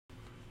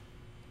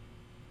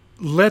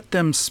Let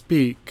them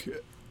speak.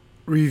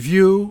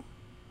 Review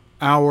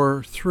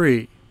Hour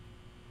 3.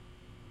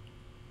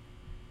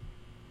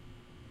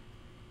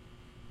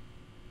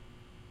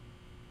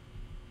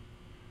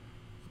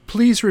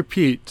 Please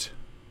repeat.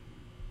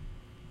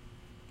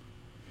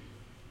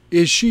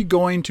 Is she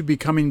going to be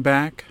coming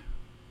back?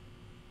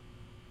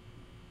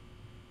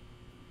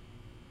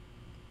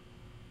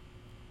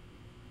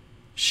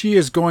 She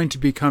is going to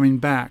be coming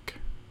back.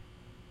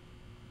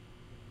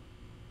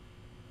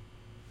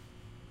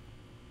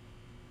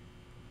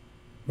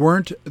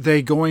 Weren't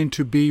they going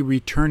to be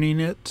returning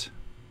it?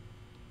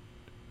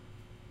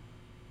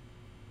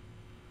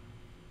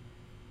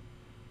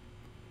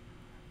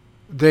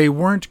 They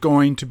weren't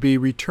going to be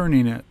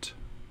returning it.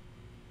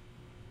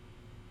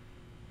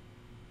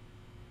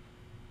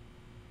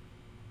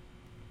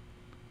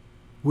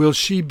 Will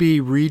she be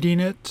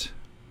reading it?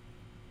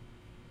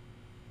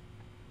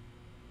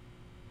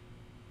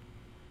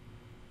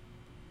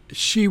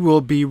 She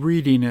will be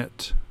reading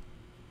it.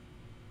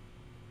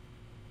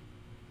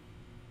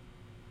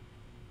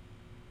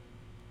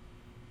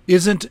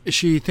 Isn't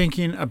she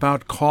thinking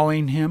about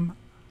calling him?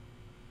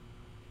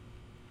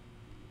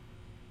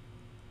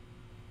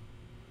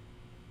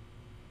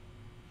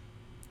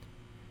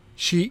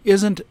 She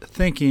isn't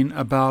thinking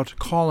about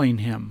calling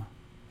him.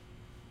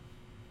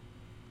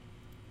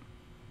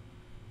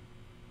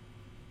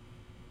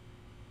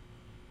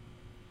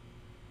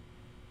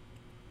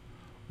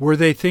 Were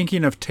they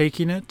thinking of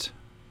taking it?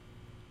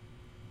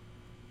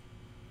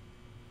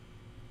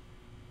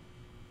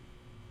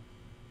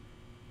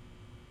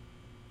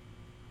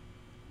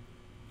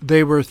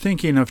 They were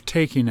thinking of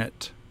taking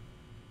it.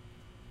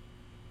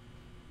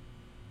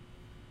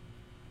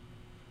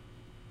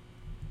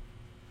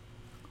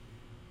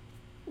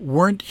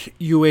 Weren't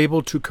you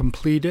able to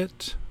complete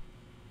it?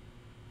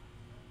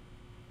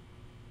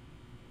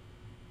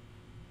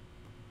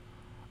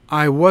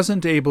 I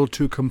wasn't able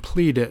to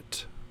complete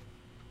it.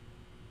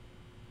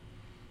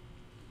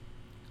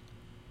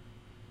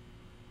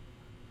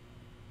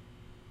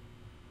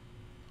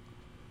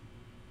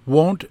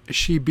 Won't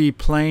she be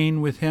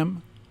playing with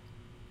him?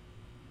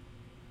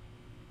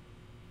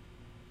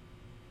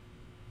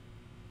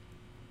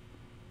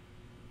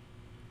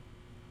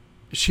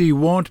 She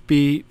won't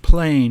be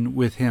playing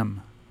with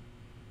him.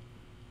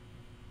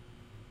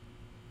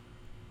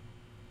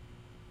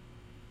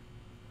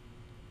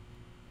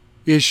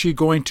 Is she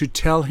going to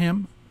tell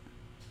him?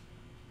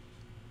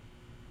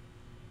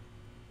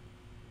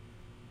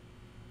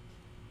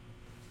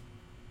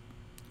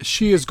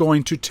 She is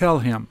going to tell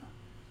him.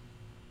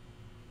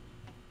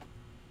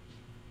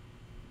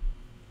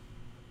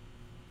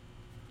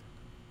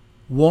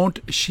 Won't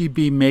she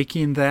be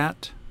making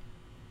that?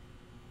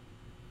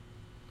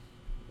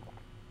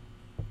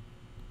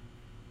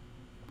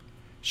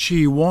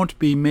 She won't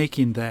be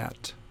making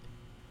that.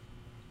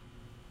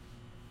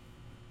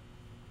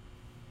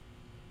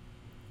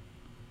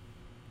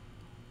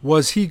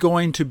 Was he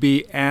going to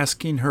be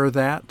asking her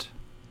that?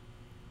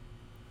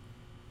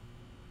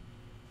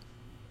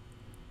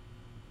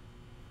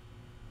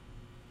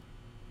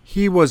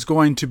 He was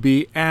going to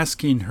be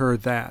asking her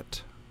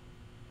that.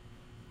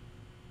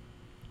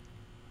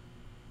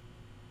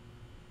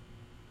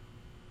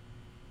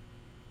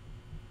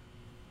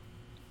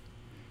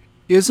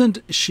 Isn't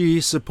she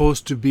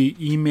supposed to be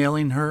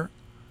emailing her?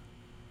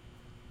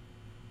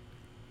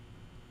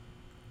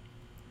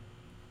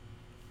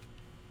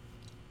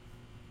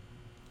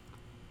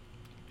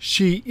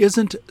 She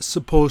isn't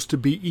supposed to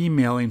be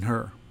emailing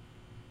her.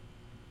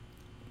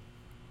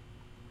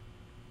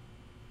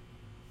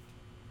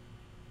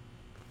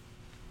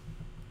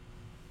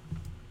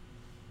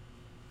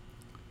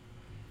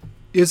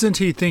 Isn't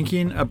he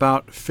thinking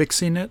about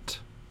fixing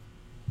it?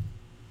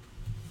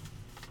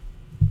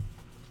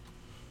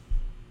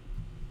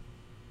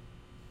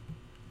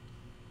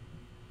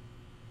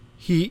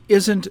 He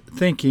isn't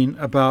thinking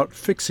about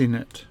fixing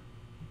it.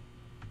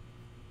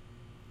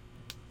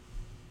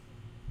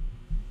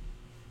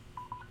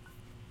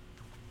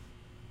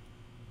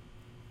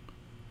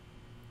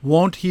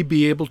 Won't he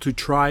be able to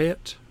try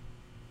it?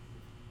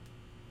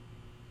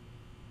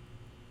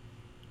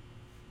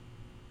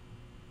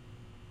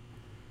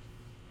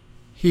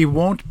 He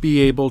won't be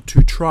able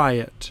to try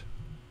it.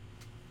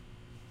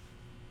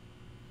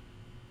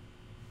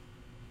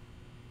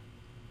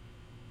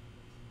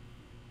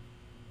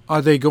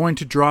 Are they going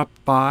to drop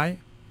by?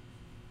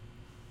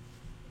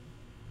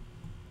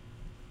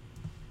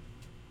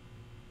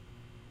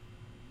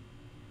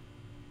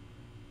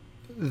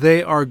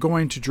 They are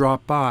going to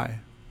drop by.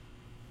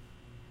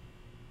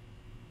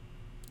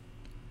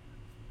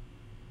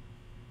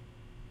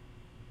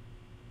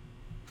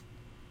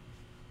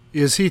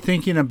 Is he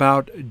thinking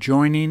about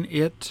joining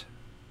it?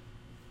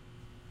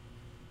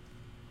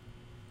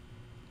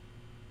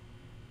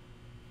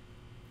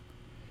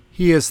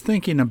 He is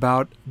thinking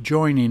about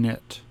joining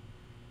it.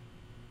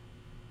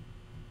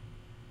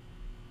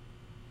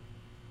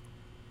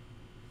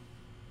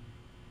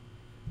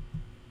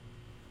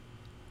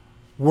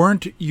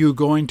 Weren't you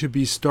going to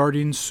be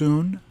starting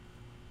soon?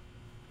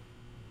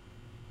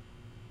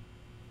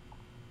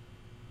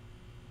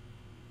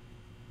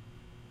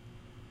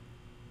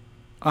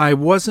 I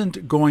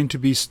wasn't going to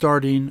be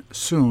starting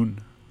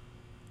soon.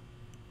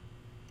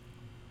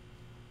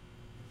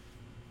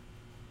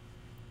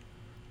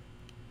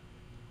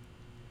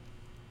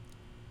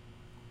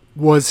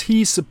 Was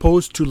he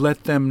supposed to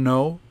let them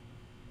know?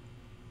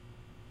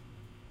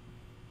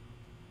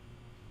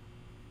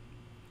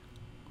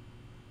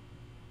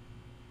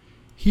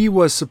 He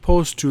was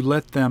supposed to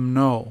let them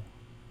know.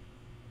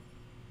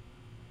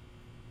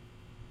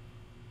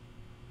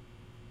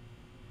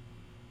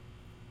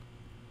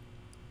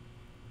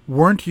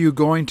 Weren't you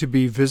going to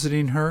be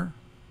visiting her?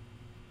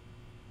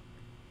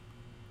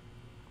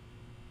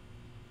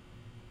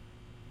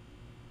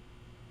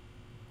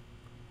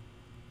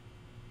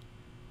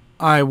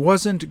 I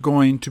wasn't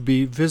going to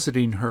be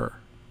visiting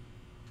her.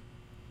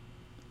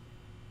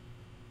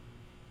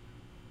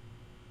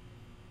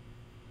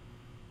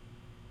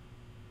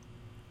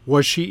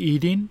 Was she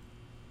eating?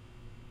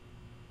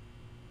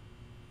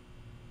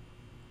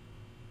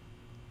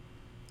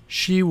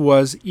 She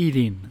was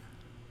eating.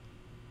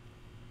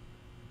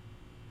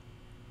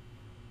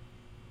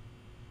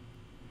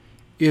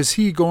 Is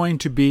he going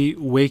to be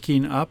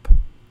waking up?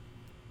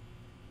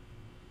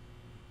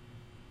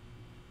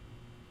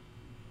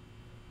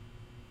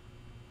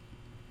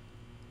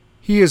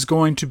 He is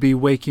going to be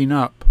waking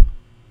up.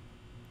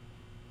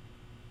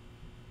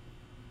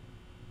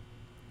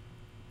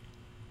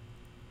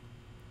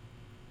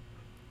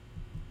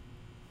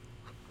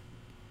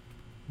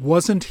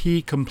 Wasn't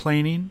he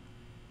complaining?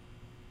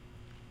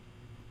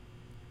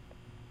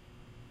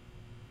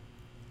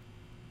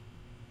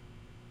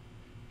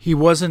 He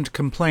wasn't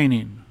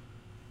complaining.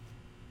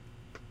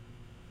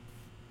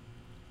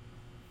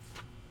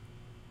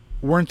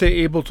 Weren't they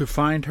able to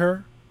find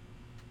her?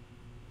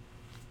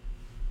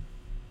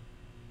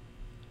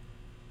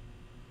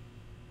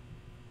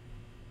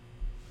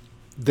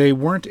 They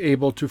weren't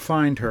able to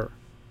find her.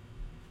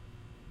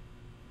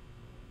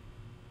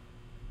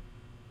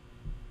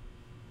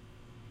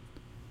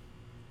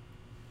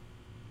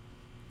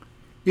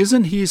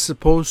 Isn't he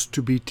supposed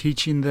to be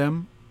teaching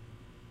them?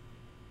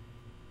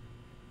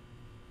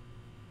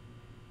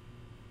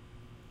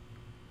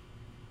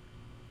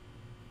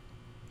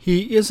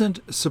 He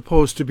isn't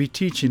supposed to be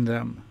teaching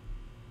them.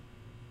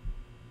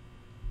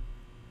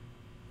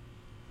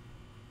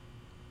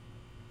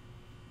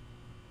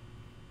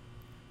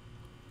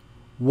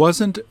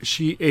 Wasn't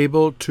she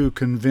able to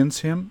convince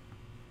him?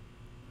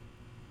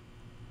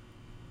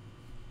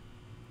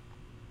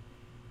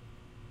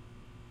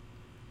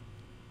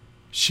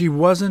 She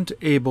wasn't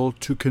able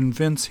to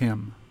convince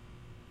him.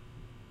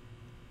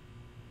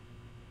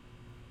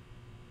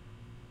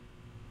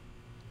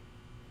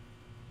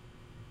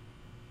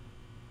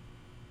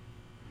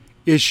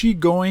 Is she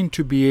going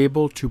to be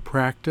able to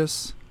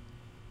practice?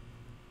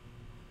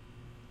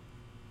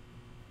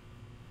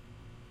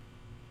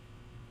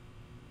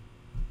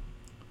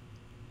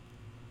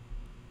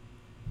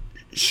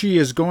 She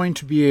is going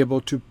to be able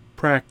to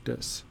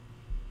practice.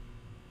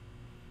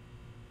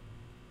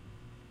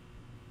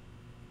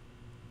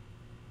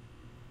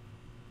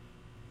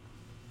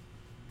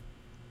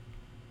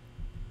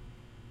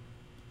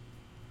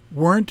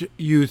 Weren't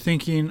you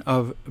thinking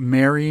of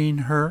marrying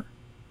her?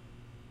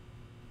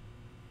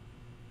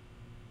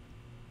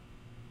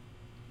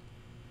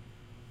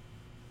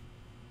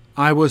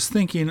 I was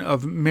thinking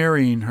of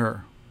marrying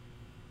her.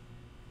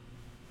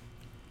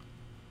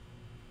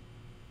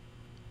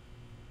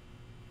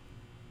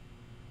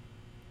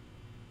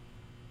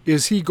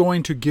 Is he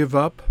going to give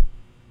up?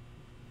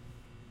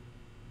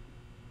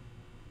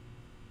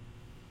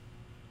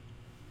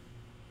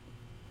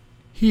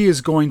 He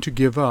is going to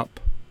give up.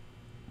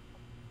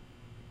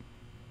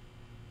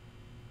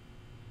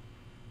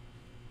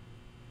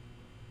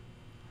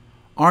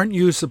 Aren't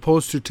you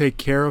supposed to take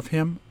care of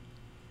him?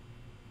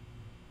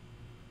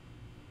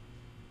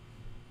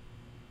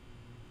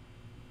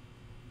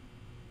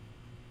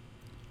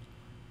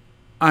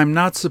 I'm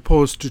not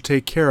supposed to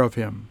take care of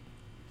him.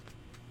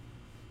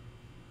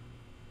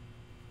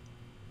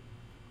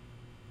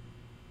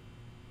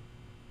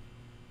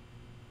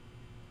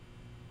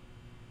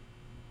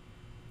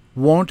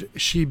 Won't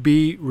she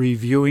be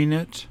reviewing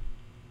it?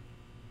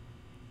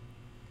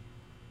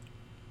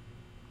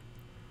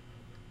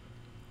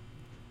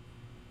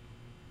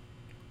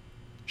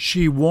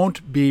 She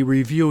won't be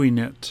reviewing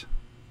it.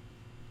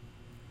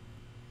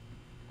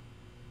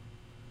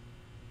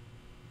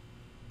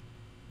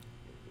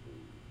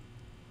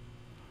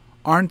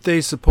 Aren't they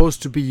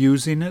supposed to be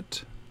using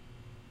it?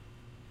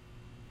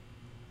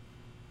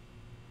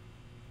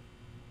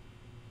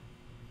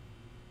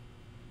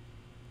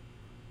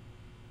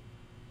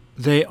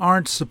 They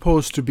aren't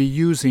supposed to be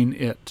using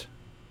it.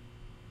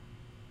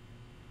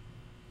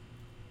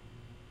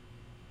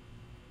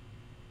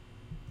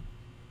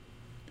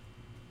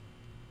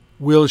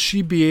 Will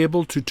she be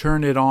able to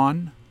turn it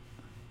on?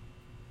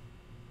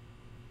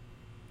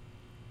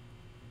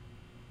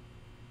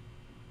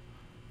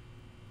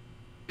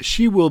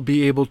 She will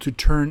be able to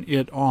turn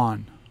it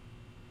on.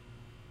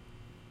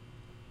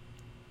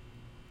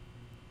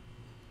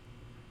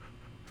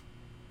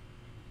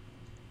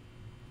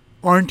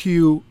 Aren't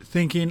you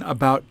thinking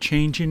about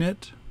changing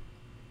it?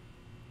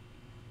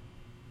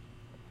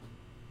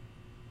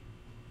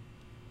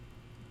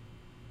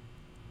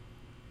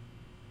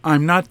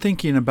 I'm not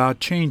thinking about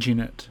changing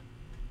it.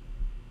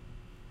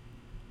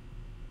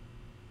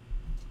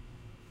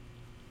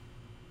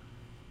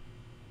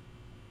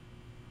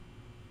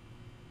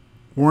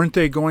 Weren't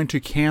they going to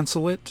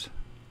cancel it?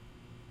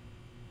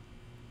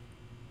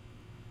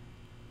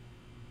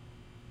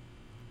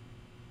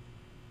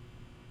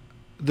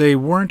 They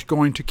weren't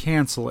going to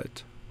cancel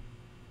it.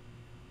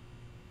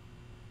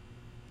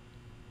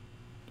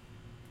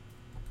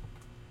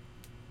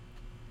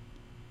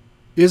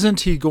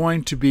 Isn't he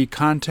going to be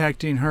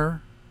contacting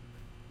her?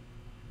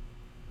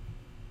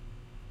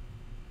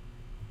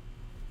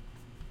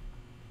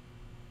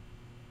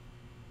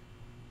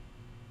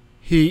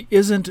 He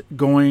isn't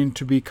going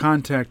to be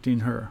contacting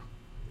her.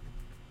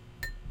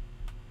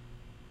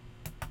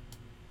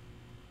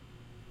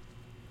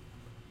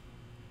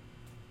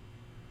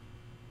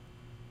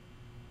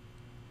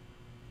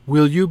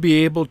 Will you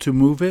be able to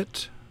move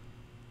it?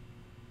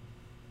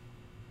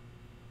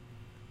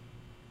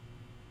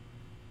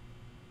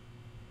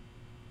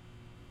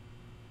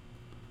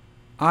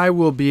 I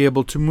will be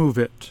able to move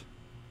it.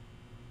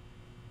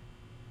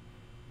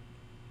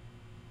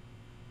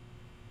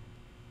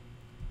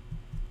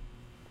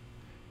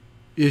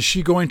 Is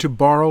she going to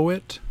borrow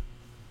it?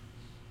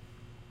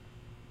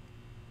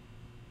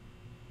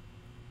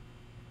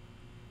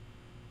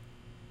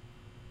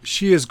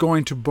 She is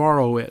going to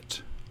borrow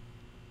it.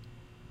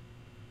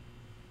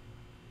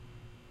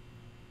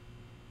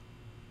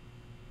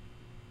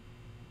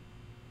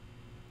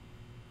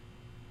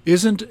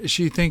 Isn't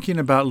she thinking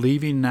about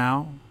leaving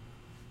now?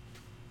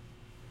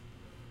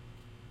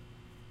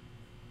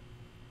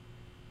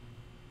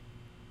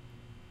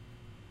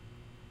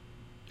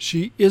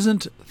 She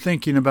isn't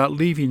thinking about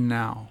leaving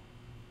now.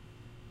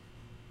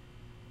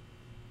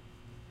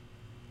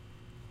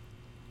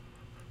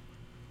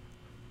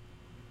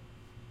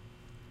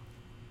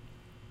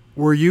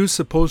 Were you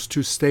supposed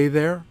to stay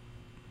there?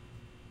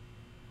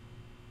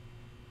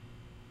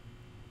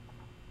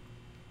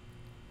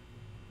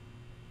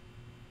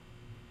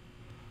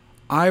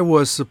 I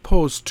was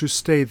supposed to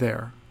stay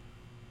there.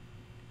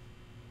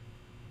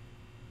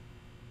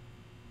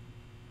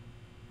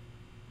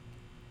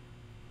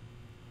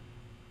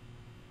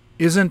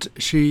 Isn't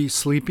she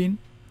sleeping?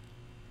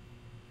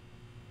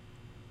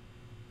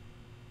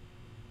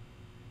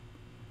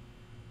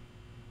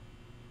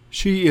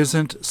 She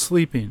isn't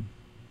sleeping.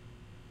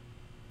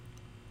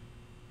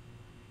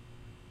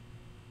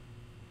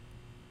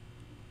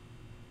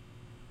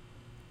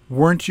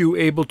 Weren't you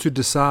able to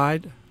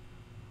decide?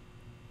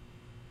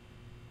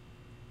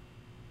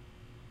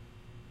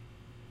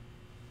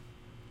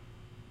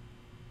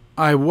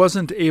 I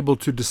wasn't able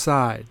to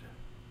decide.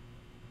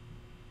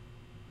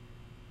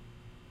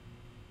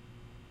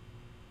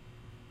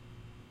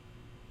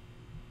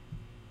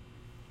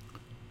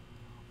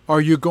 Are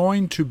you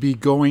going to be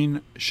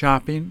going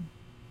shopping?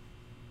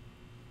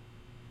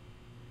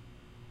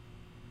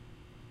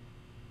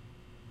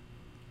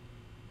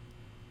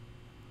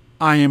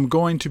 I am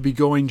going to be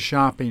going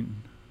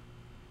shopping.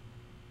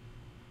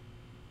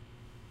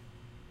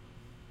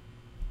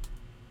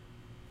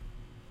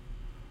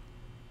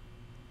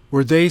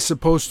 Were they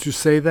supposed to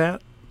say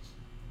that?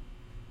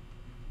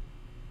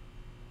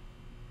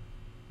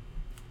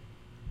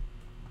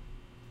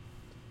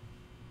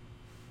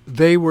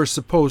 They were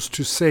supposed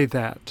to say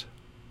that.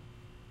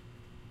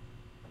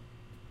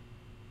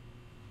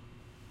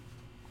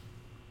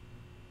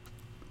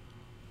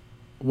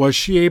 Was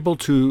she able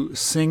to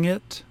sing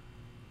it?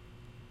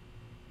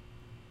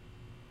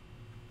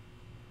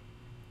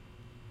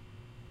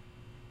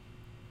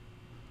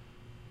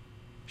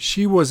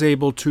 She was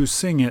able to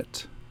sing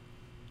it.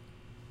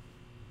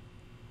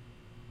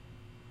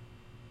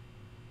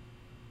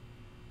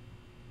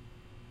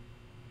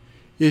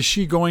 Is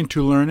she going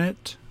to learn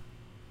it?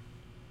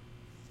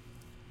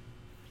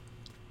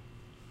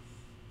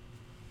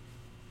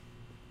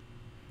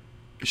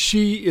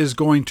 She is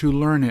going to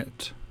learn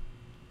it.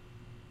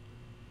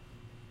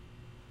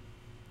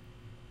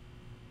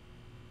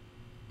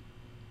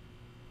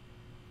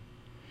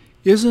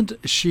 Isn't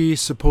she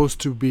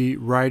supposed to be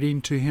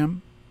writing to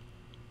him?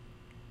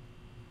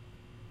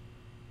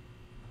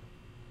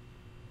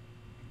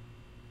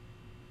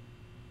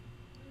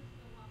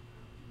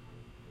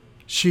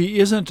 She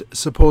isn't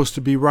supposed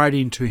to be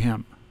writing to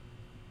him.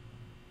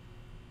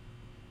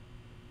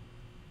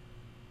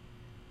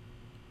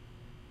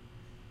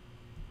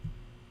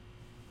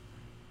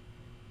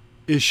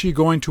 Is she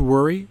going to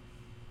worry?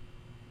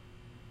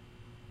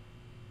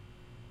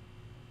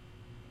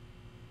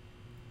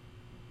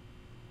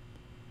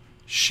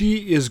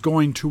 She is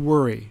going to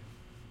worry.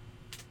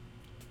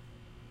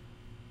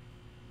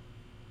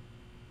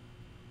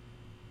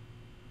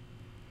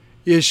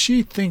 Is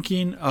she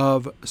thinking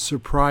of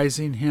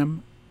surprising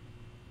him?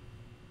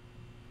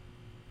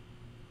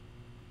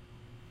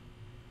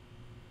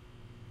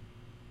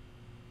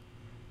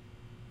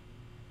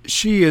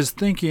 She is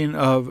thinking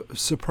of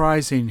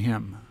surprising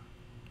him.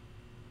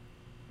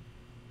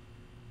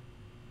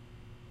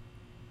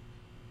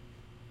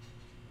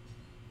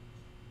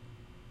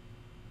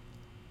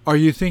 Are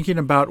you thinking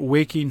about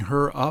waking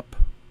her up?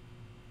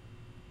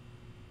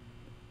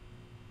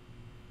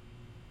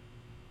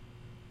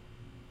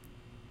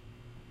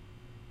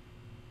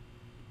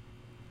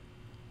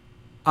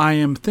 I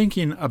am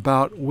thinking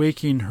about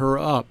waking her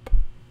up.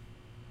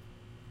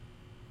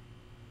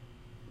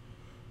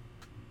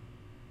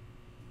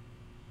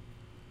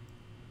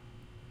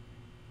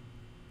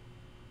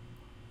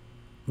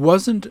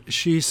 Wasn't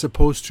she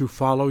supposed to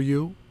follow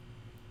you?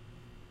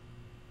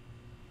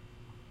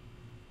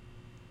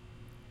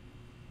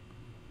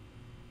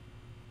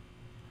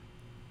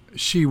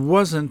 She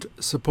wasn't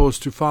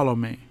supposed to follow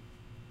me.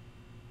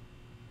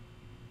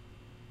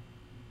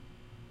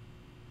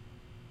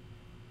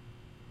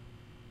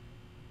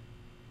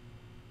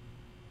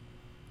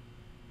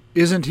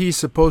 Isn't he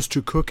supposed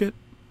to cook it?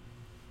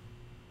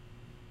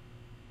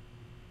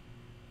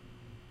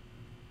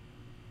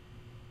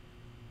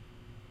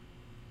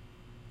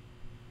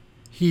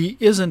 He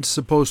isn't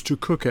supposed to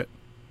cook it.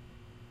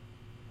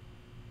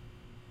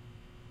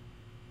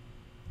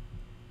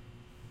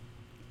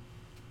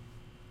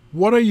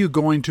 What are you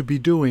going to be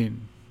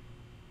doing?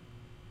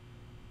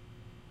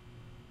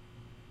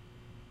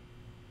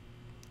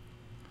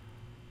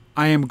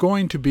 I am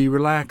going to be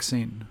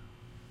relaxing.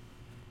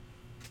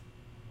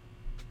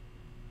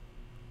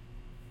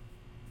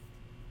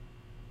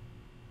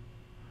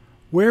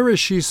 Where is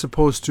she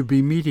supposed to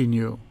be meeting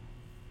you?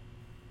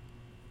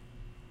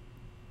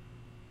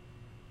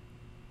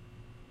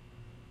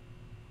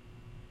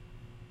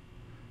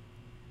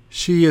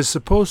 She is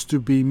supposed to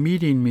be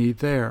meeting me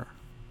there.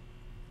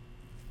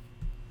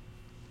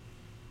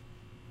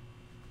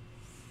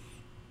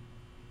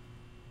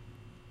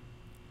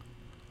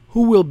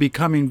 Who will be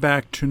coming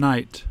back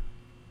tonight?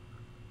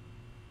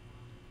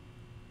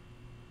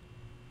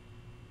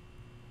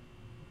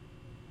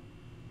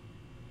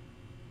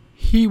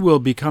 He will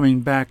be coming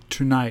back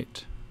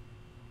tonight.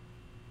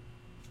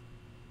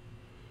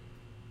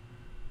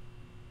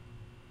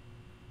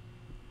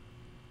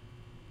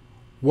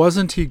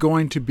 Wasn't he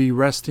going to be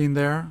resting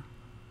there?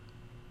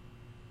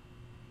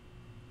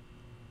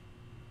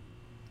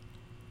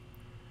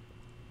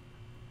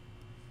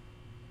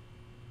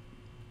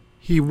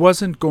 He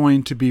wasn't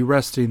going to be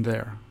resting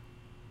there.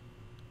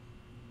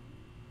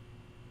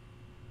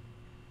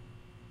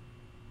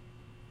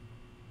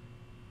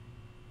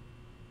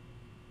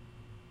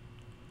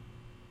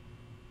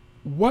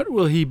 What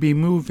will he be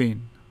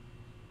moving?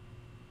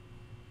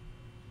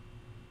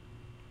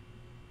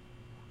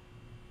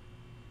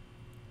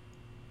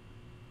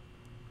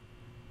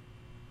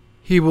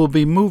 He will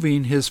be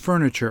moving his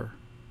furniture.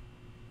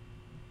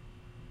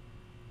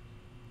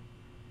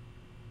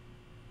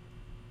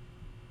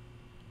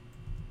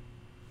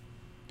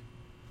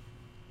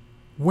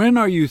 When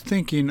are you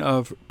thinking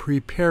of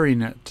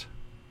preparing it?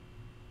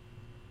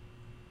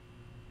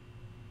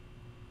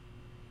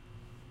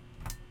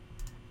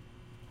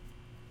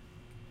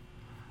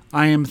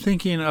 I am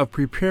thinking of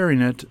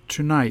preparing it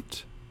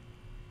tonight.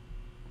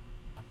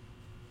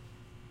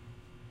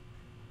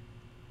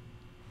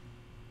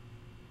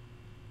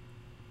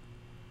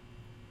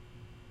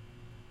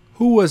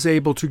 Who was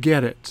able to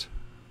get it?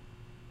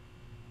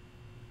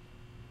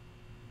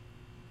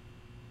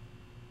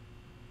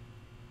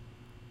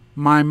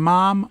 My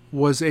mom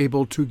was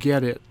able to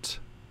get it.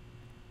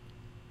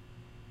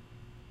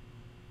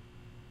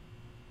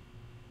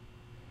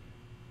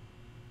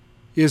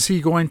 Is he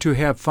going to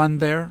have fun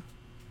there?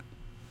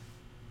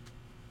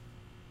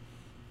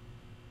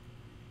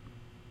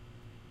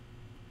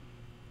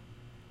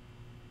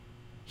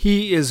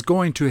 He is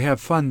going to have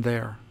fun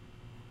there.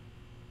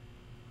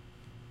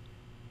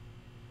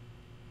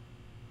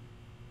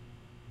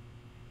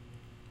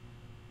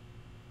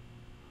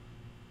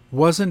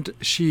 Wasn't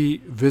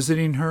she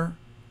visiting her?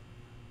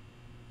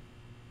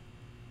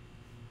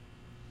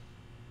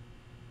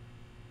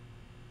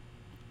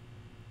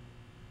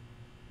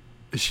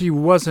 She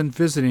wasn't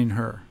visiting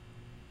her.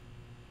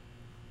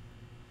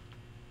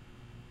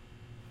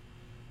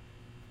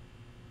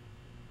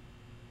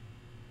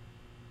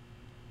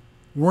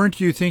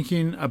 Weren't you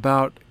thinking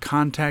about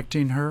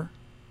contacting her?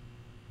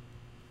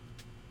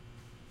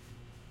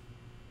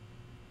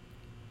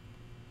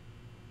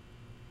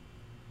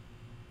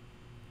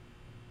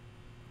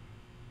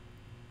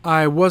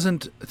 I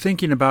wasn't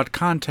thinking about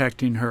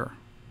contacting her.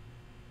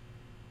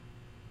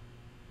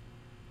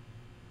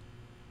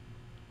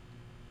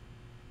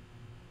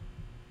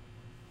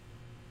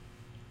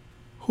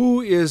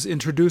 Who is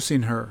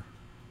introducing her?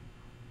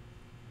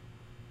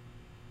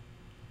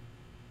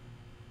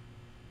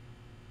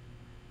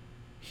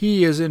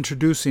 He is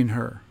introducing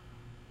her.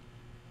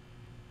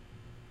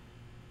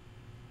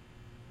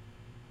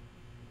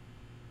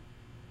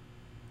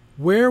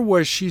 Where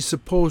was she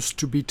supposed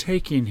to be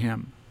taking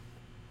him?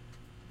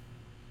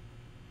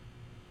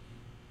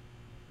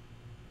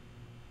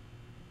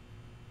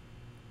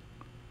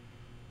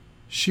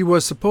 She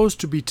was supposed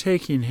to be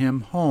taking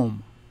him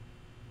home.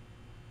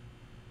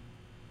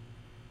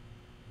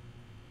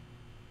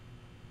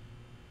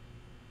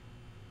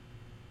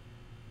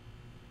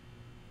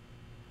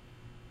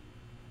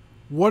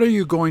 What are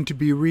you going to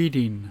be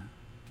reading?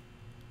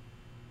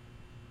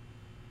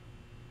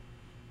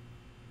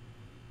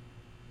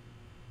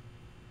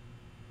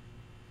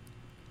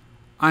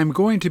 I'm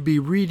going to be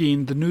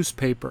reading the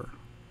newspaper.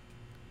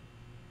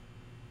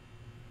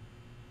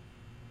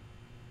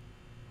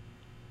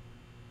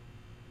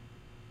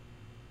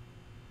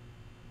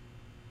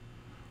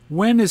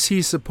 When is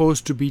he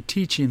supposed to be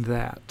teaching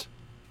that?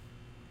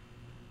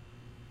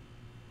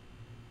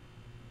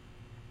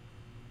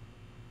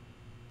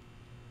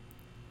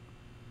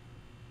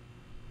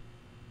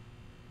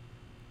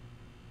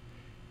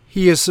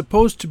 He is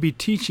supposed to be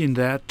teaching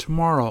that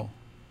tomorrow.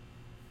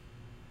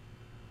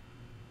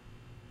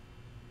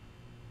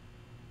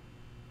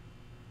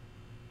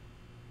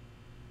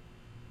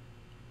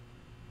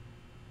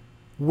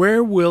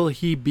 Where will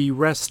he be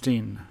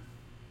resting?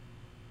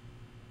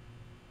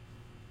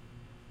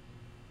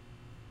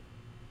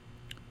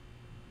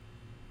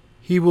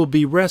 He will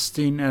be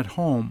resting at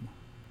home.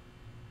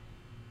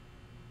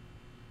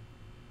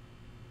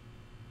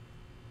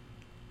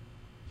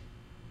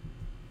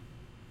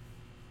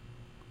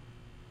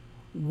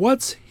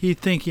 What's he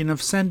thinking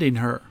of sending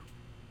her?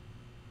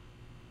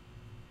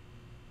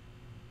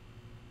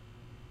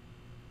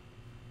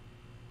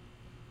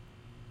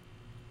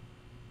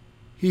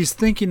 He's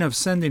thinking of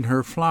sending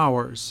her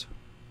flowers.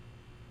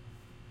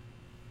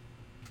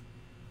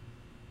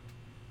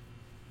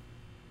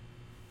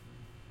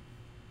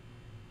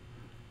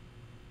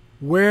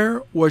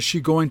 Where was she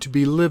going to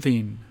be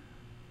living?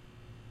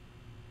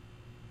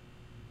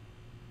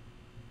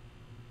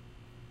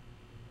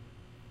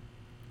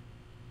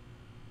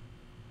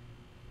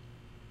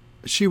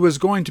 She was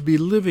going to be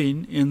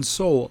living in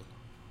Seoul.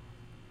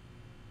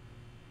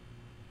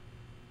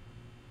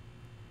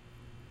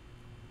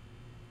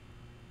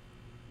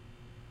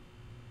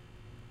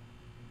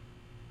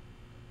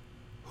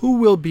 Who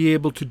will be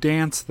able to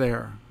dance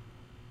there?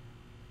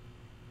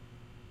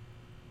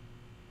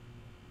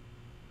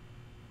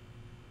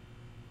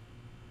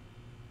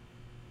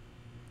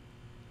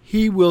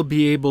 He will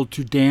be able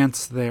to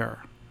dance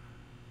there.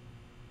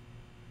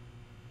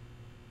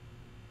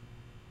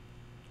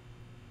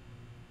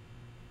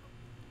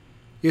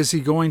 Is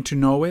he going to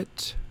know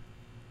it?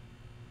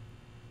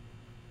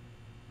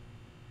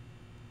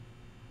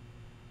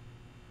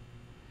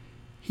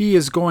 He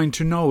is going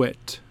to know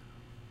it.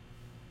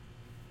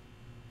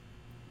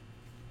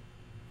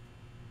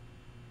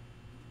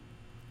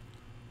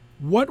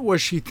 What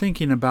was she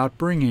thinking about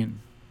bringing?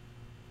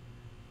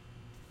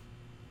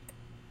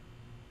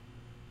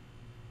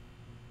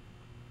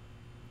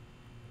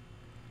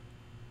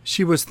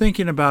 She was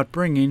thinking about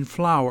bringing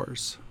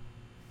flowers.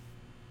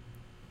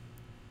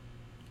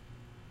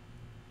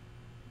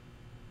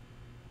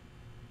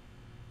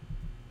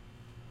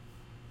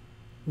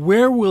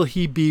 Where will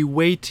he be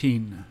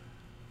waiting?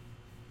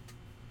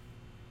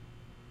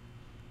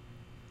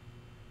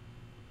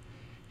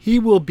 He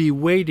will be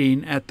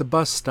waiting at the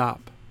bus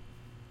stop.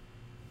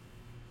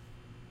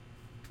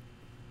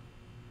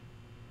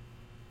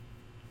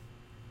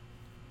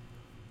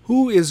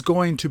 Who is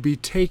going to be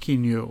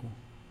taking you?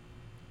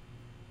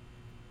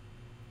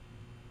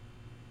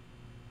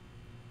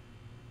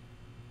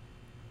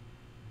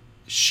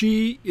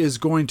 She is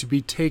going to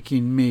be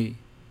taking me.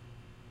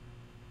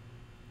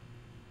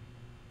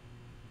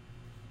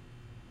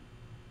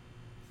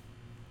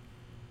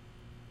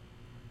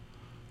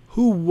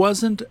 Who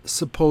wasn't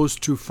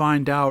supposed to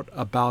find out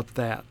about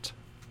that?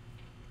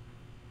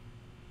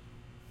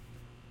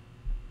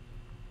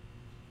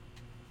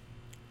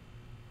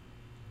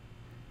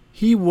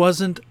 He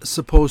wasn't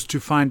supposed to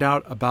find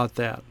out about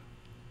that.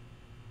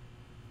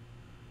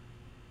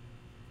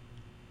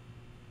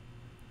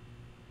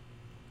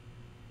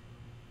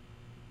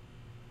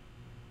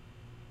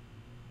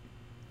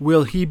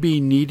 Will he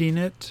be needing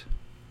it?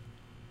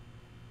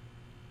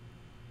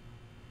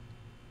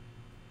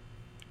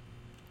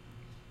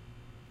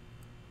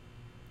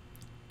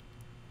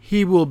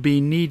 He will be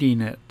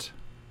needing it.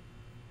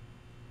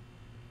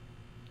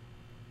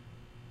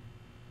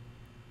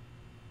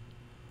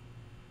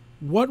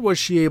 What was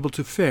she able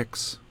to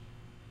fix?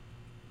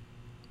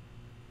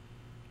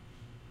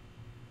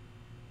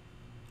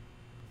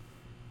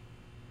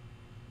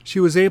 She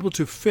was able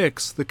to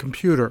fix the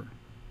computer.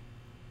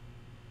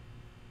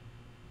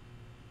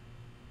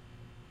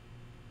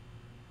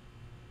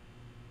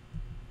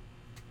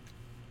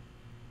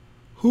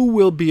 Who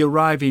will be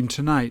arriving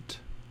tonight?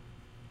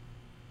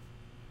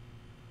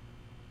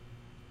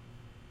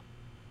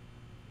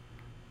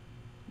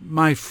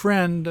 My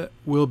friend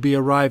will be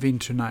arriving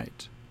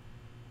tonight.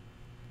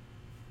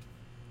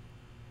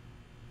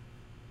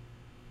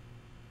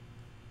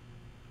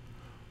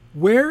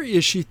 Where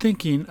is she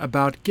thinking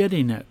about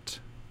getting it?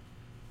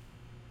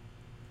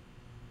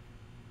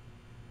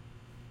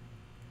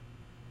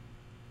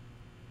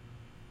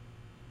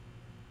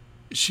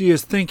 She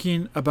is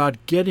thinking about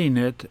getting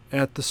it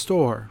at the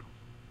store.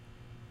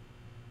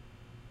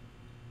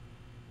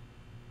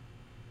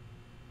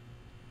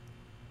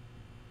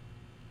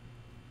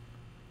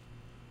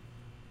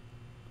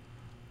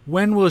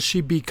 When will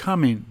she be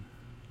coming?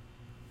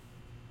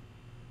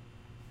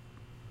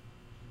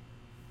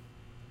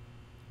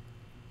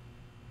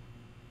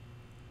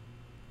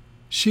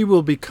 She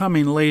will be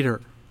coming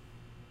later.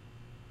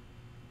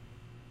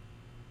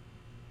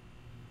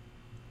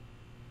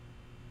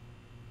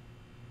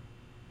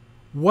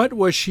 What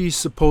was she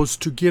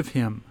supposed to give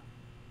him?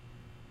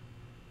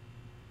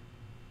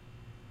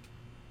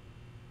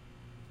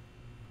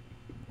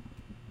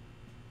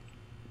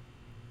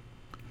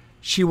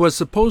 She was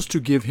supposed to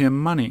give him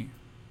money.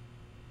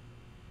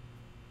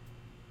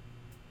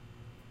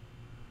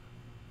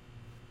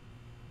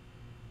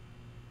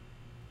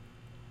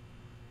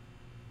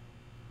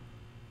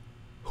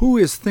 Who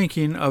is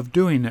thinking of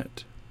doing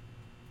it?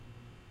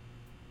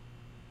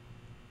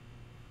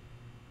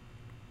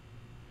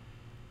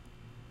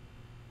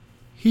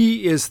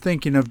 He is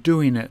thinking of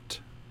doing it.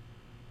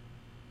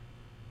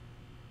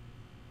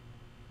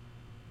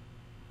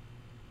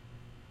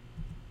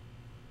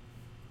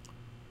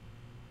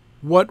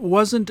 What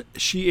wasn't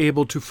she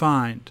able to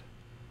find?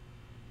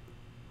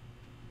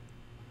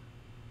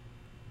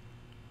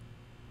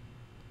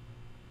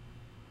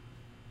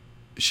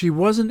 She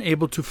wasn't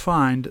able to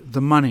find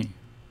the money.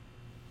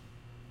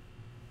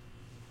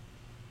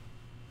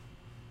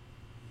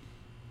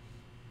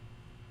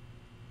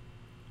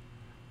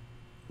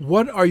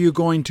 What are you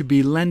going to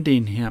be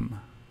lending him?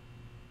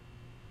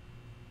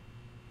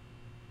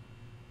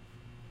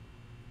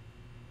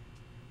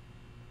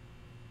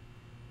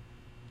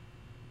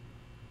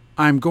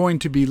 I'm going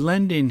to be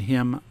lending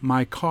him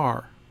my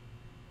car.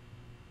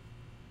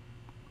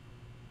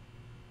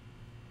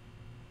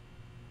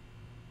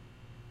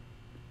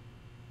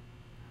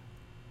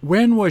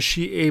 When was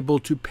she able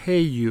to pay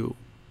you?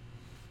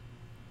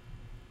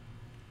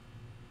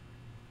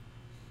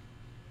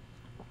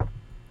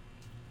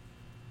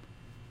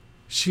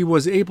 She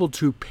was able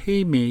to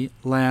pay me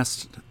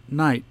last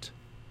night.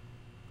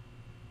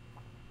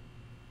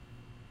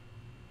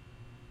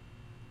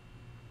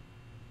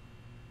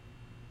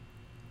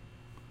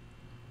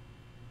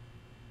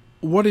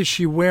 What is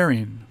she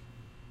wearing?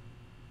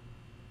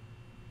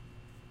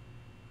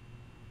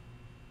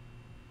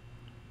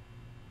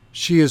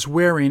 She is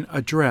wearing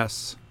a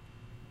dress.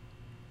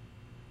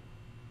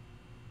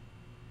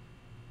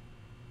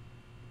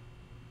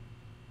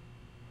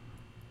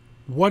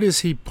 What is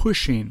he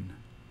pushing?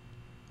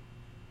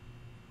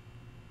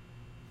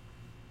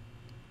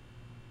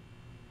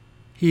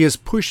 He is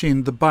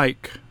pushing the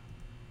bike.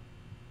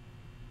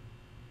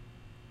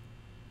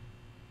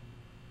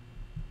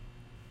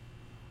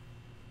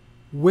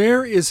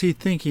 Where is he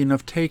thinking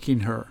of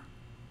taking her?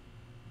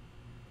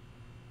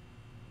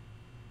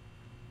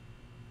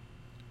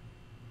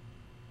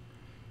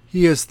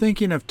 He is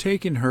thinking of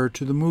taking her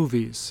to the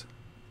movies.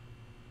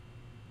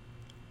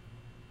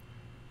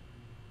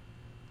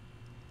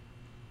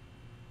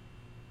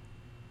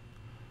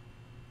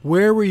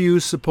 Where were you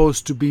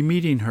supposed to be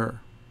meeting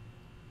her?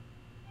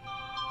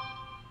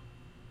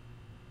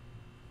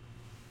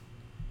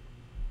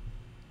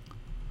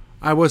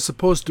 I was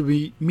supposed to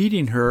be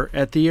meeting her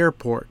at the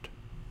airport.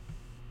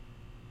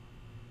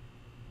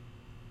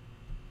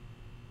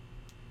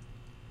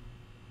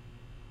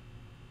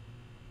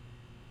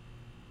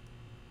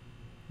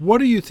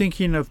 What are you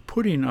thinking of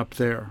putting up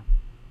there?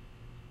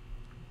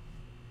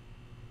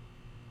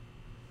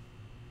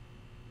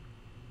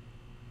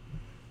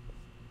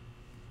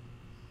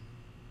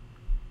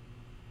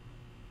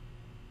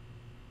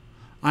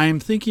 I am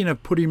thinking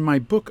of putting my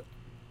book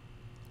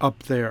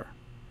up there.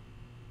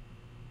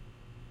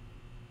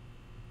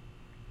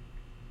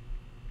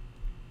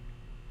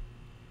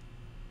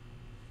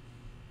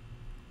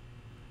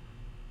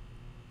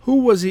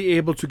 Who was he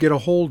able to get a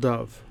hold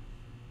of?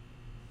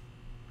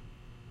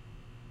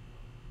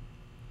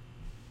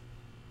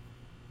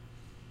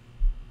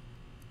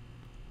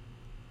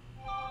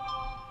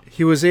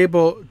 He was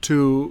able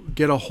to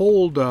get a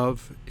hold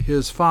of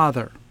his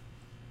father.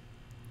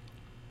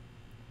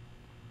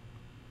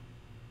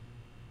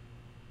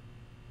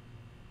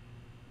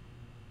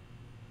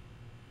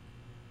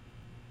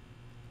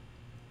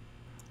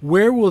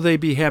 Where will they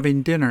be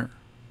having dinner?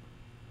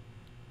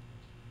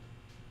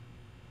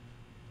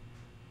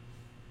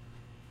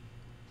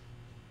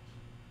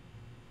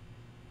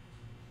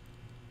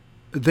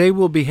 They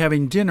will be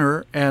having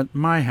dinner at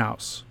my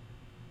house.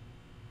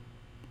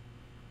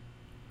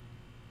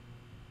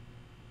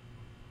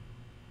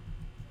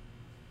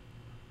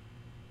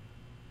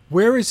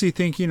 Where is he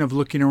thinking of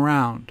looking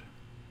around?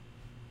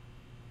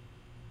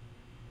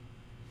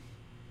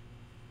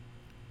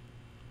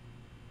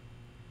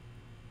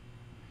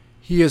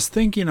 He is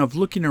thinking of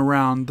looking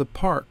around the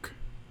park.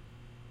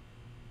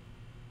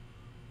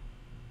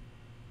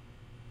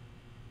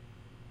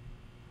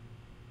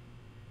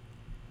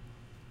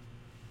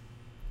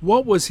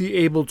 What was he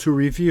able to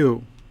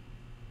review?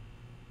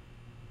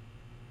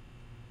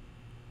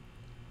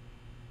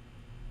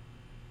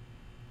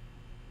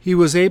 He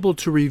was able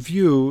to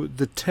review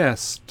the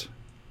test.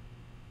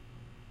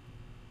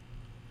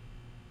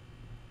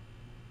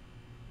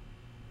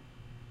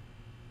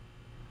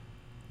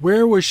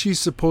 Where was she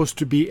supposed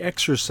to be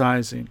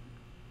exercising?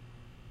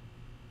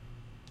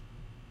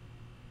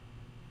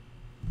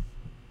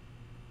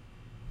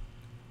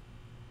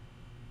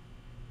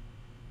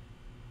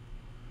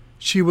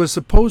 She was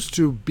supposed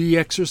to be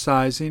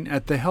exercising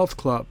at the health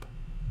club.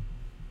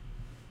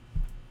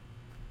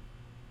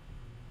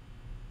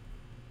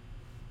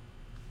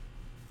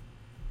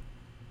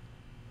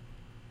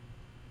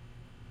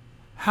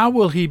 How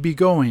will he be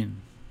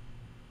going?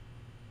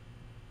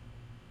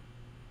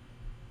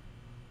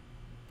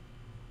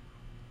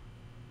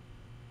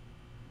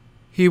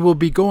 He will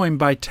be going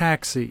by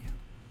taxi.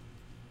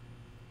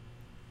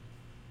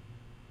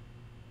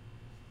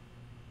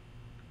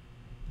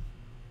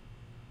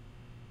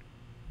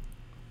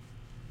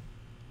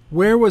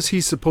 Where was he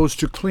supposed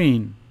to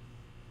clean?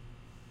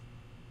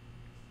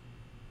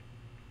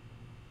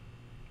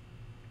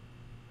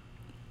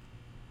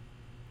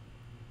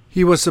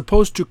 He was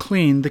supposed to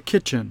clean the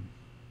kitchen.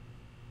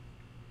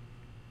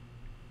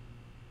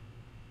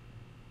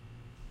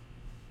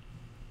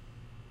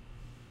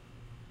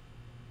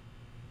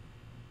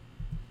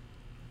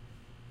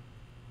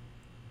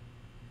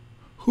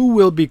 Who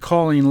will be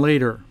calling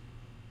later?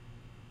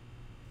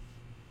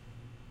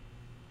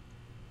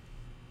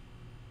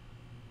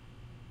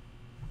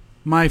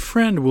 My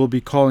friend will be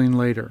calling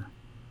later.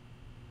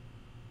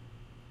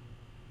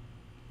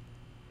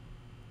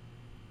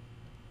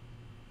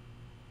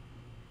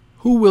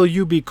 Who will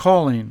you be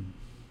calling?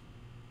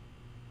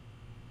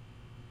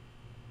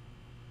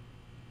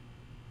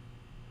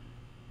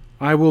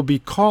 I will be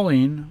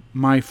calling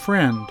my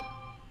friend.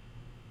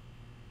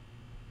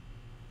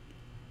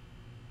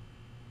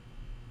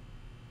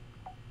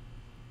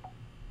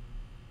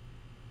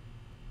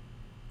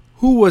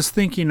 Who was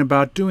thinking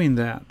about doing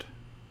that?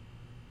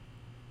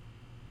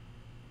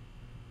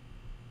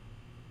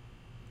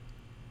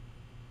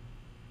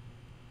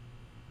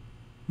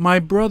 My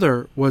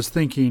brother was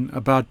thinking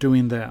about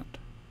doing that.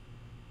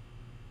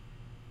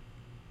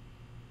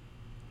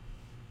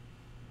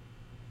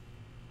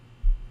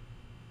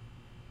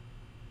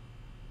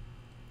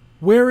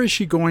 Where is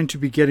she going to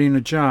be getting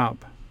a job?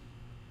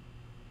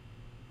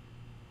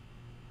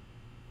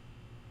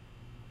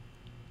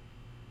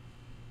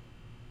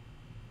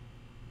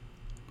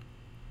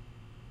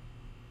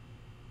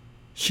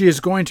 She is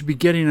going to be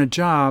getting a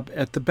job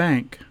at the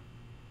bank.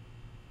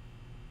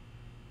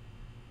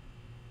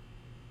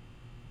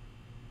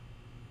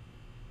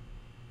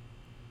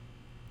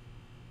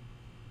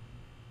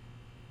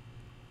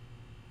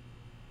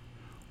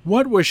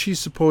 What was she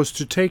supposed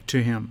to take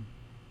to him?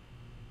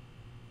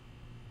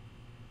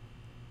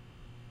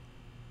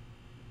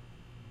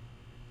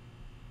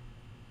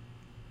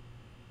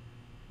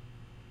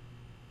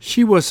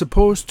 She was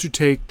supposed to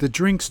take the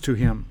drinks to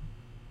him.